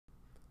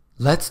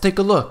Let's take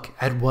a look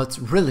at what's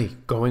really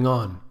going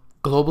on.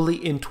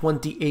 Globally in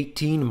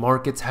 2018,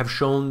 markets have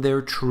shown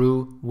their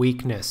true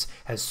weakness.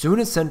 As soon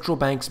as central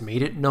banks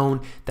made it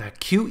known that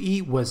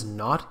QE was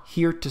not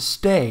here to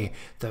stay,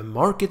 the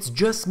markets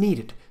just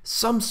needed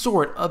some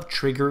sort of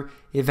trigger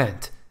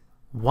event.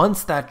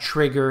 Once that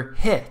trigger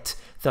hit,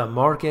 the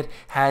market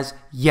has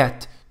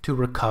yet to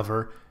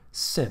recover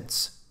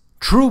since.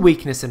 True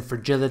weakness and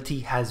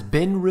fragility has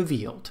been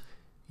revealed.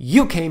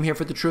 You came here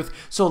for the truth,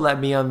 so let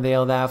me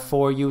unveil that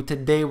for you.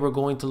 Today we're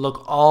going to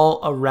look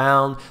all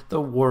around the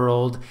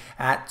world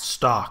at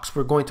stocks.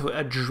 We're going to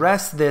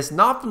address this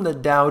not from the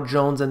Dow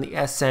Jones and the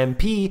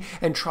S&P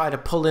and try to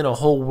pull in a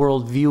whole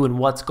world view and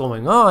what's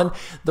going on.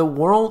 The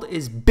world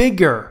is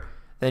bigger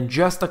than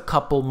just a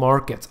couple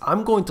markets.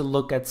 I'm going to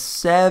look at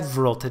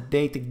several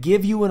today to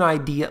give you an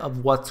idea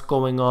of what's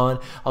going on.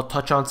 I'll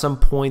touch on some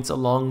points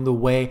along the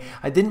way.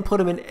 I didn't put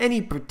them in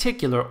any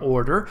particular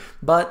order,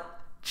 but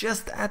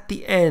just at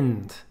the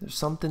end, there's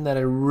something that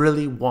I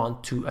really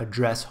want to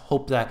address.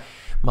 Hope that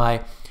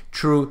my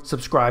true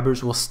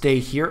subscribers will stay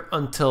here.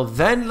 Until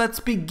then, let's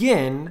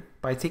begin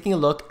by taking a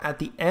look at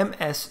the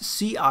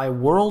MSCI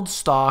World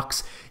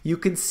Stocks. You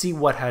can see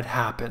what had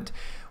happened.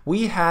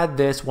 We had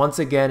this once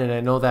again, and I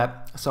know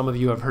that some of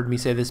you have heard me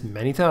say this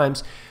many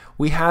times.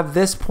 We have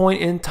this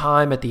point in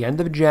time at the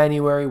end of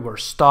January where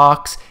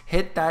stocks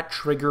hit that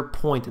trigger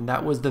point, and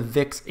that was the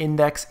VIX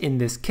index in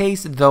this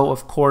case, though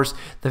of course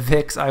the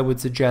VIX, I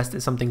would suggest,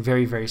 is something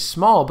very, very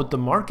small, but the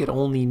market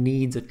only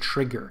needs a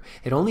trigger.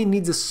 It only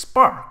needs a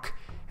spark,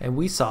 and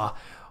we saw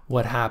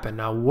what happened.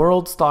 Now,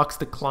 world stocks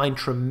declined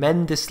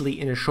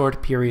tremendously in a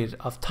short period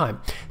of time.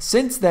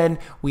 Since then,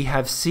 we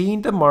have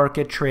seen the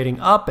market trading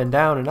up and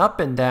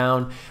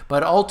down,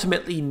 but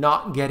ultimately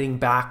not getting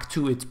back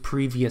to its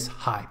previous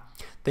high.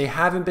 They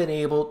haven't been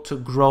able to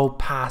grow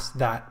past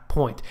that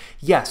point.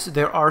 Yes,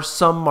 there are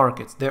some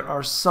markets, there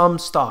are some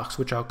stocks,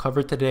 which I'll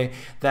cover today,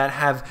 that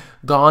have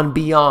gone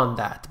beyond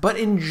that. But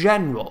in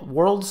general,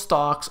 world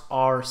stocks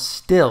are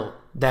still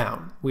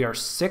down. We are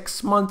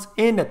 6 months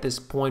in at this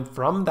point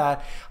from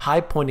that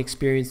high point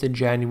experienced in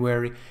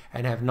January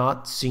and have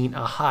not seen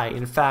a high.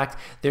 In fact,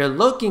 they're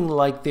looking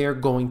like they're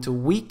going to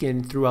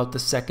weaken throughout the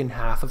second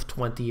half of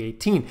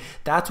 2018.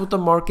 That's what the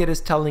market is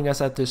telling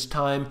us at this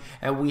time,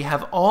 and we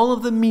have all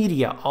of the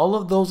media, all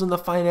of those in the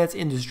finance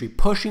industry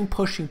pushing,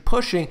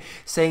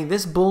 saying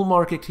this bull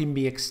market can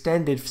be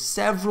extended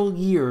several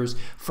years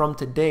from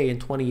today in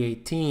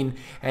 2018.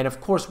 And of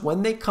course,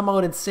 when they come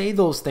out and say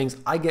those things,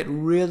 I get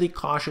really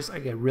cautious, I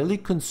get really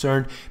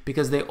concerned,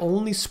 because they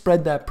only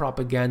spread that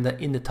propaganda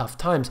in the tough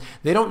times.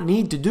 They don't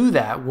need to do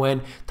that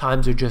when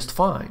times are just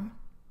fine.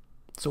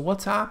 So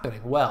what's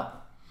happening?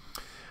 Well,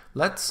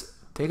 let's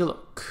take a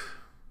look.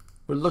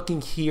 We're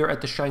looking here at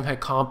the Shanghai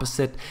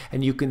Composite,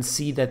 and you can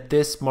see that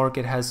this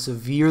market has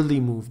severely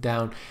moved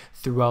down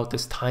throughout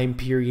this time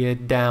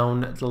period.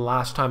 Down, the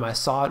last time I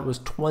saw it was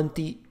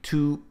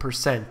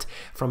 22%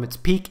 from its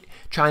peak.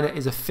 China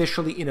is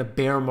officially in a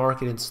bear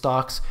market in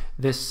stocks.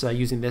 This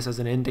using this as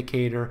an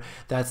indicator,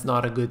 that's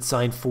not a good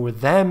sign for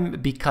them,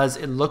 because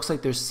it looks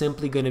like there's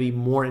simply going to be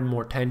more and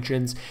more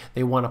tensions.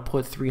 They want to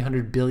put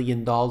 $300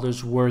 billion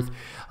worth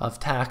of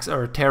tax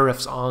or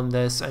tariffs on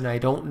this, and I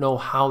don't know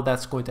how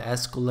that's going to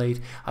escalate.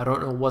 I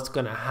don't know what's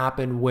going to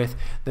happen with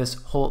this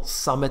whole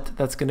summit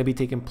that's going to be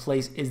taking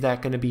place. Is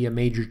that going to be a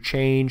major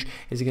change?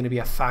 Is it going to be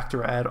a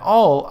factor at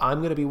all? I'm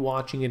going to be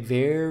watching it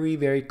very,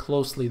 very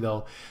closely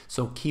though,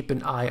 so keep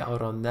an eye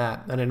out on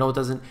that. And I know it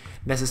doesn't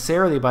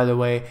necessarily, by the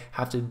way,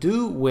 have to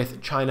do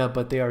with China,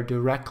 but they are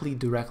directly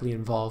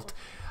involved,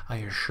 I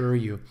assure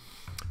you.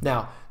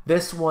 Now,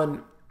 this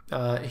one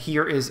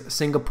here is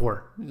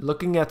Singapore.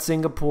 Looking at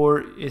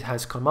Singapore, it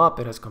has come up,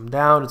 it has come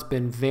down, it's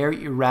been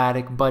very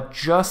erratic, but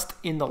just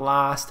in the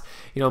last,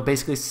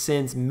 basically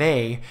since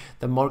May,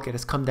 the market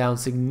has come down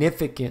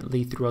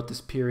significantly throughout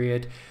this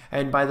period.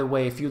 And by the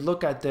way, if you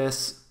look at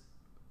this,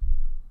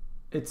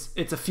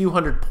 it's a few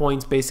hundred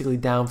points basically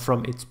down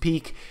from its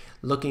peak.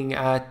 Looking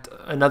at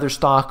another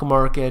stock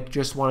market,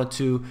 just wanted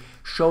to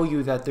show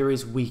you that there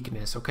is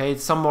weakness, okay?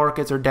 Some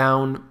markets are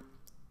down,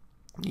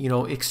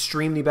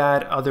 extremely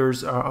bad.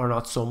 Others are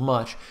not so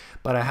much,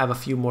 but I have a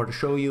few more to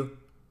show you.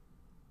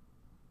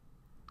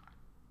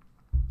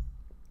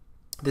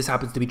 This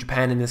happens to be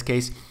Japan in this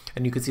case,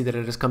 and you can see that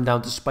it has come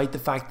down despite the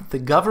fact that the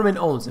government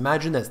owns,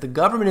 imagine this, the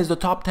government is the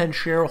top 10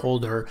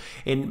 shareholder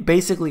in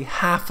basically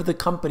half of the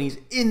companies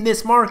in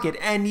this market,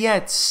 and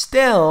yet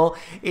still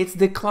it's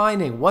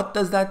declining. What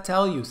does that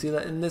tell you? See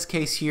that in this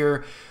case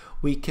here,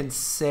 we can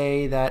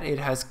say that it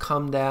has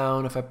come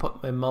down. If I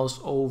put my mouse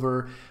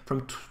over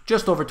from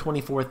just over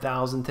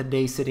 24,000,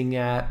 today sitting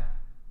at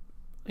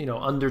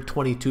under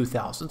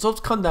 22,000. So it's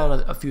come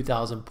down a few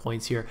thousand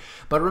points here.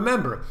 But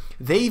remember,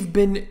 they've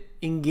been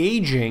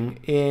engaging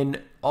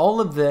in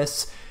all of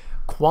this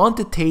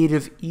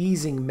quantitative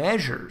easing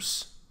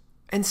measures,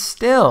 and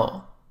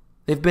still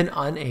they've been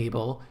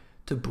unable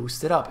to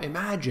boost it up.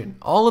 Imagine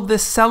all of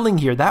this selling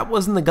here. That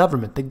wasn't the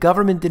government. The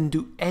government didn't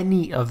do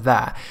any of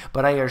that.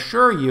 But I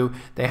assure you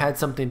they had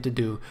something to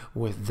do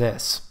with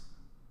this.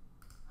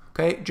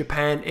 Okay,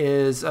 Japan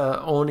is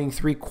owning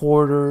three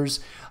quarters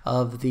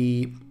of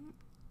the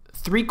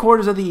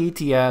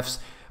ETFs.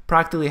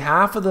 Practically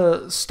half of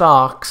the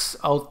stocks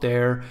out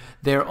there.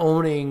 They're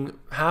owning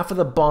half of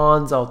the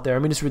bonds out there. I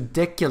mean, it's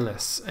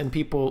ridiculous, and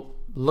people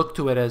look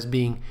to it as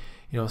being,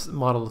 a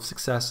model of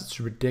success. It's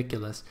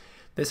ridiculous.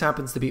 This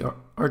happens to be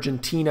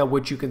Argentina,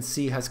 which you can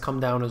see has come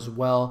down as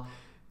well,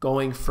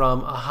 going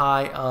from a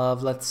high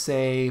of, let's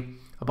say,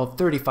 about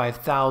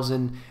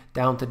 35,000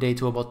 down today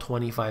to about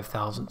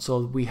 25,000.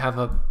 So we have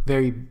a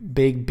very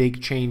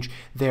big change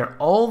there.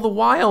 All the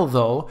while,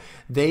 though,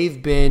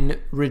 they've been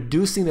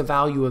reducing the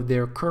value of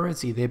their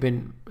currency. They've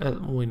been,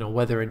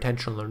 whether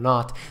intentional or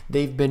not,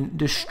 they've been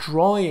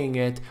destroying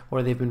it,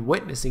 or they've been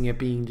witnessing it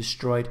being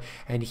destroyed.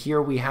 And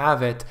here we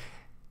have it.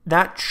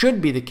 That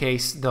should be the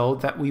case, though,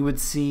 that we would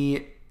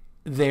see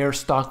their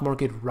stock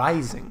market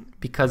rising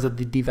because of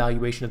the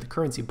devaluation of the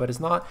currency, but it's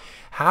not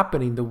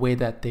happening the way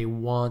that they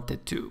want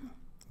it to.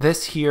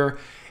 This here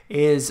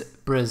is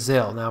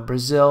Brazil. Now,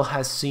 Brazil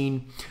has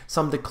seen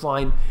some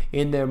decline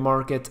in their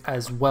market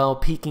as well,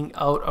 peaking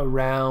out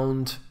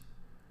around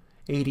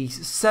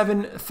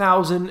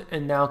 87,000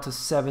 and now to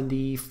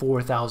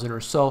 74,000 or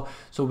so.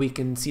 So we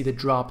can see the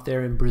drop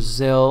there in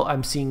Brazil.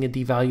 I'm seeing a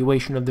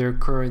devaluation of their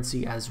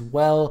currency as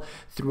well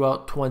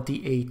throughout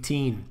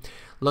 2018.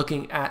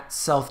 Looking at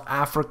South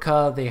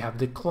Africa, they have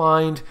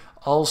declined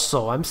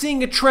also. I'm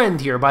seeing a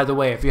trend here, by the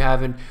way, if you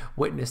haven't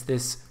witnessed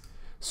this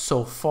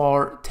so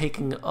far.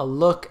 Taking a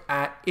look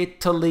at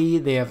Italy,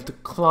 they have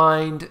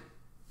declined.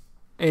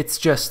 It's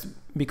just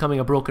becoming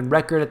a broken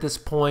record at this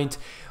point.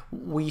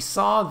 We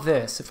saw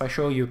this, if I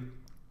show you.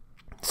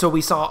 So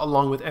we saw,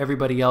 along with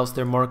everybody else,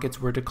 their markets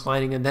were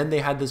declining, and then they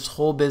had this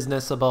whole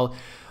business about,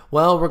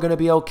 well, we're going to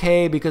be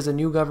okay because a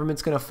new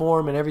government's going to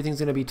form and everything's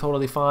going to be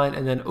totally fine.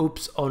 And then,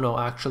 oops, oh no,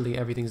 actually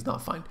everything's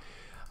not fine.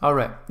 All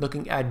right,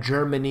 looking at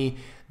Germany,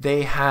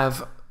 they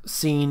have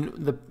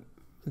seen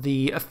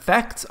the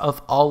effects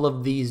of all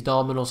of these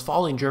dominoes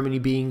falling. Germany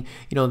being,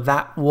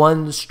 that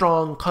one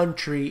strong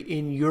country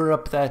in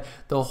Europe that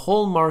the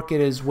whole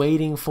market is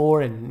waiting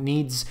for and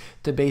needs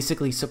to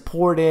basically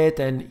support it.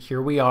 And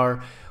here we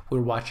are,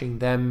 we're watching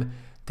them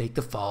take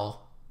the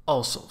fall.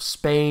 Also,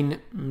 Spain,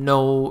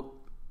 no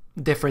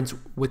difference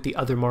with the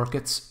other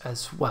markets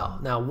as well.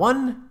 Now,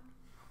 one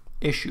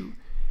issue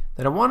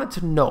that I wanted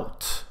to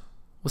note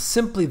was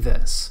simply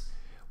this.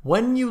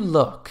 When you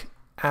look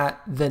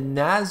at the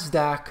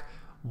NASDAQ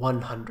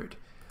 100,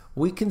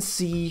 we can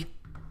see,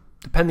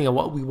 depending on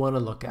what we want to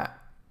look at,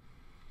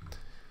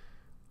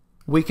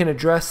 we can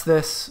address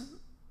this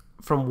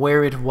from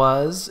where it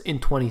was in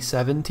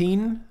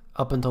 2017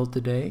 up until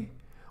today.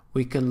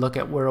 We can look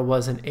at where it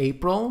was in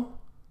April.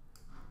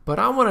 But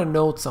I want to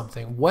note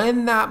something.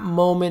 When that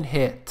moment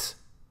hit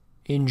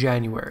in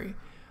January,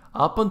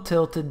 up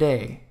until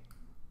today,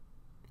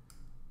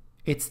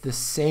 it's the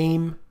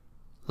same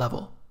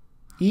level.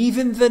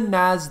 Even the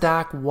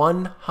NASDAQ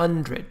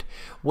 100,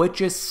 which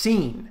is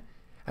seen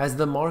as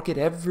the market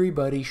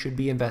everybody should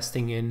be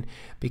investing in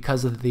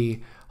because of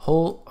the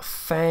whole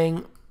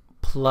FANG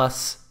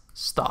plus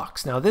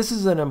stocks. Now, this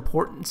is an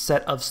important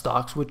set of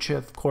stocks, which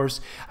of course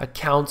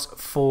accounts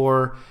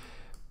for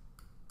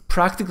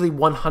practically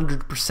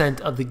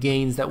 100% of the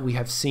gains that we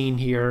have seen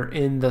here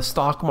in the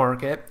stock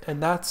market.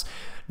 And that's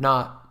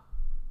not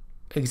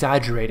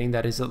exaggerating,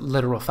 that is a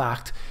literal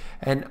fact.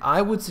 And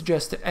I would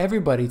suggest to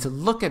everybody to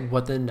look at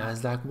what the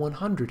NASDAQ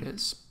 100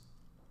 is.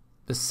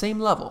 The same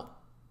level.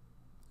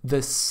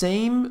 The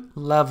same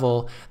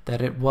level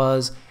that it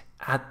was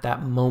at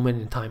that moment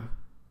in time.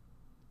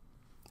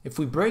 If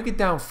we break it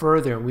down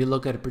further and we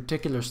look at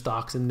particular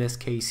stocks, in this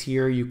case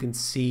here, you can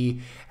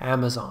see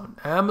Amazon.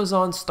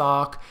 Amazon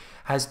stock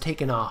has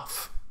taken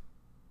off.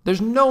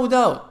 There's no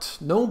doubt,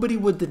 nobody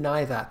would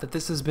deny that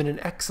this has been an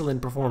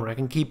excellent performer. I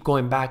can keep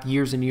going back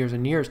years and years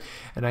and years,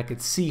 and I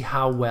could see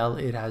how well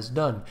it has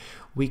done.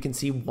 We can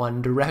see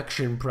one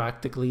direction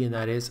practically, and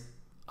that is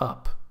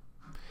up.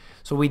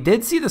 So we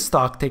did see the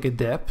stock take a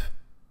dip,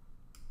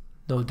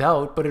 no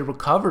doubt, but it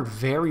recovered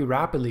very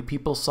rapidly.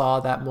 People saw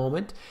that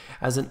moment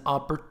as an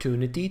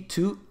opportunity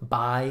to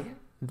buy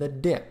the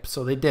dip.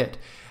 So they did,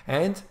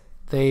 and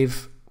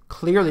they've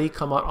clearly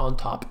come out on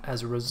top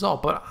as a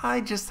result. But I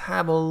just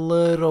have a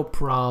little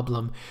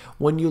problem.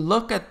 When you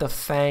look at the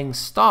FANG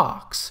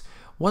stocks,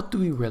 what do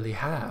we really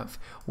have?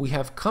 We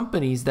have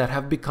companies that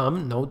have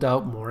become, no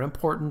doubt, more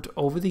important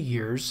over the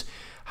years.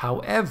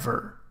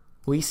 However,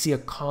 we see a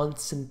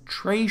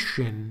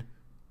concentration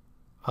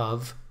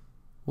of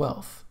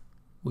wealth.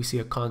 We see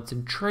a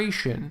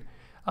concentration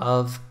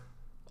of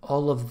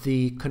all of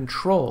the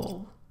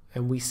control.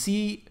 And we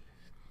see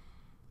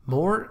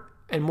more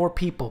and more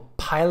people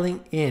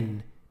piling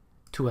in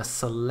to a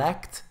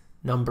select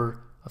number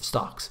of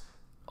stocks.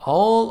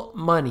 All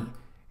money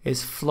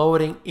is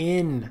floating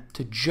in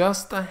to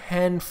just a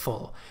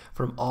handful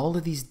from all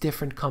of these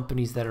different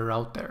companies that are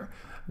out there.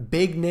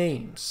 Big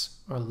names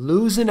are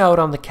losing out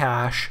on the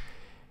cash,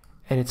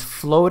 and it's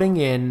floating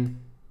in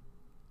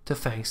to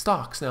FANG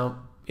stocks.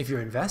 Now, if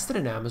you're invested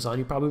in Amazon,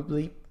 you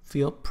probably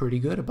feel pretty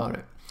good about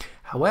it.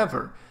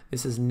 However,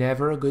 This is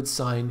never a good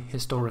sign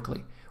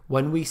historically.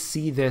 When we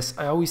see this,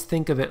 I always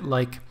think of it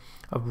like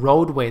a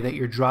roadway that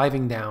you're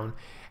driving down,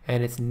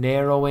 and it's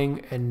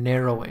narrowing and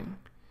narrowing.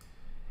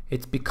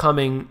 It's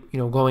becoming,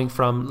 going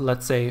from,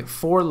 let's say,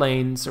 4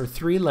 lanes or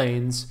 3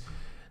 lanes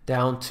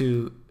down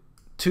to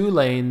 2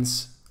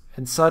 lanes,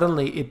 and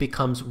suddenly it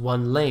becomes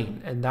 1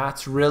 lane. And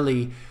that's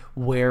really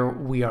where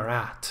we are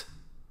at.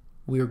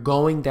 We're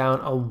going down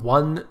a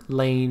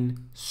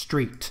 1-lane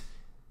street,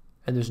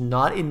 and there's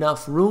not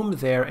enough room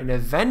there, and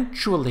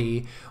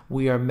eventually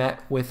we are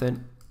met with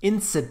an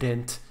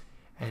incident,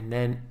 and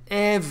then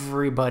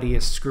everybody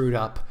is screwed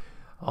up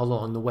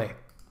along the way.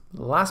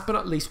 Last but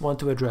not least, want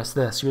to address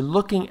this. You're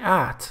looking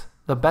at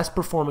the best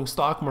performing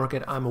stock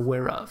market I'm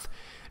aware of.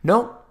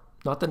 No,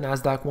 not the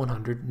NASDAQ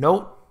 100.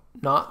 No,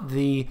 not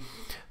the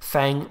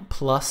FANG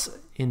Plus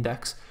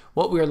index.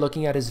 What we are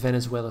looking at is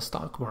Venezuela's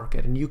stock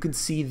market, and you can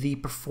see the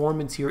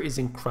performance here is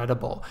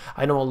incredible.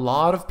 I know a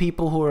lot of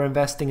people who are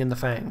investing in the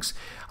FANGs,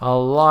 a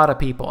lot of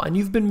people, and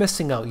you've been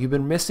missing out. You've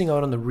been missing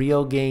out on the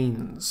real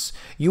gains.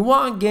 You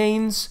want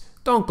gains?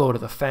 Don't go to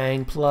the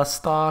FANG Plus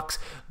stocks.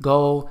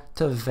 Go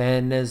to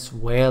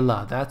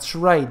Venezuela. That's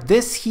right.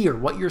 This here,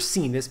 what you're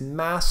seeing, this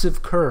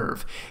massive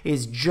curve,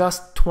 is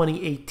just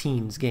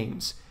 2018's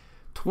gains.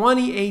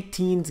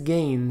 2018's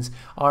gains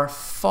are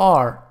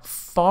far,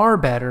 far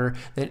better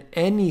than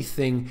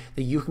anything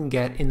that you can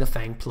get in the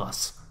FANG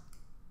Plus.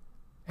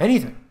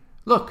 Anything.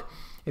 Look,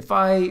 if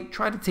I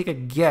try to take a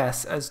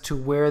guess as to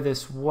where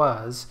this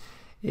was,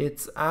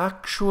 it's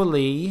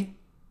actually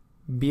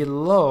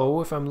below,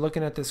 if I'm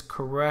looking at this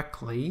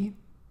correctly,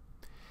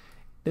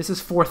 this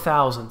is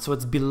 4,000. So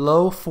it's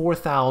below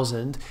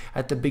 4,000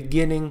 at the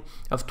beginning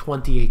of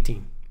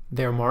 2018,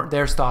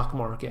 their stock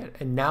market.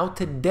 And now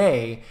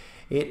today,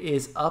 it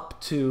is up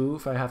to,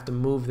 if I have to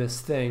move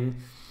this thing,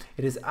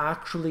 it is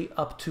actually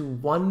up to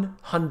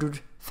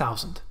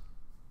 100,000.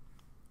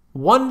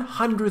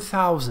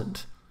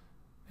 100,000.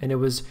 And it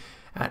was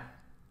at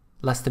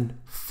less than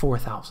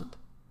 4,000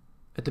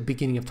 at the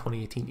beginning of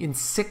 2018. In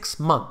 6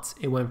 months,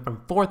 it went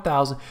from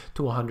 4,000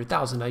 to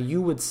 100,000. Now,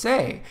 you would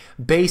say,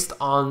 based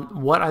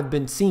on what I've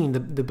been seeing, the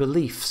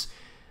beliefs,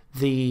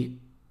 the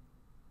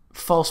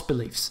false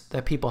beliefs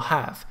that people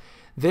have,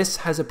 this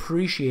has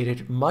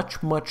appreciated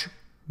much, much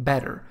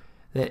better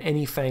than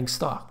any FANG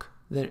stock,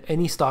 than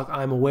any stock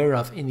I'm aware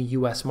of in the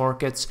US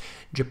markets,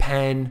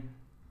 Japan,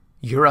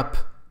 Europe,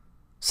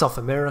 South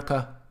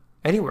America,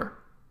 anywhere.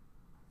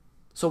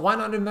 So why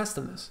not invest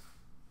in this?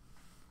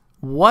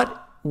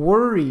 What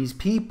worries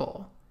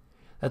people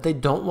that they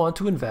don't want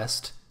to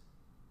invest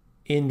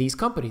in these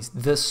companies?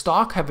 The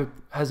stock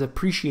has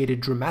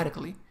appreciated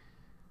dramatically.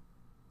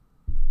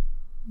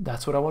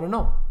 That's what I want to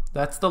know.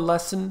 That's the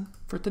lesson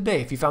for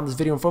today. If you found this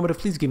video informative,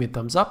 please give me a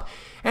thumbs up.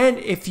 And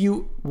if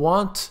you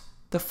want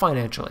the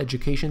financial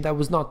education that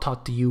was not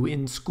taught to you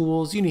in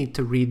schools, you need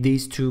to read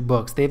these 2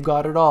 books. They've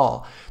got it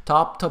all,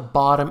 top to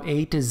bottom,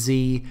 A to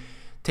Z.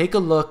 Take a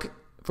look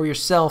for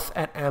yourself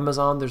at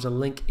Amazon. There's a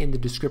link in the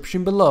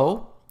description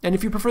below. And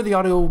if you prefer the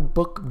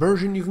audiobook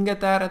version, you can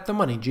get that at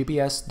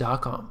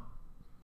themoneygps.com.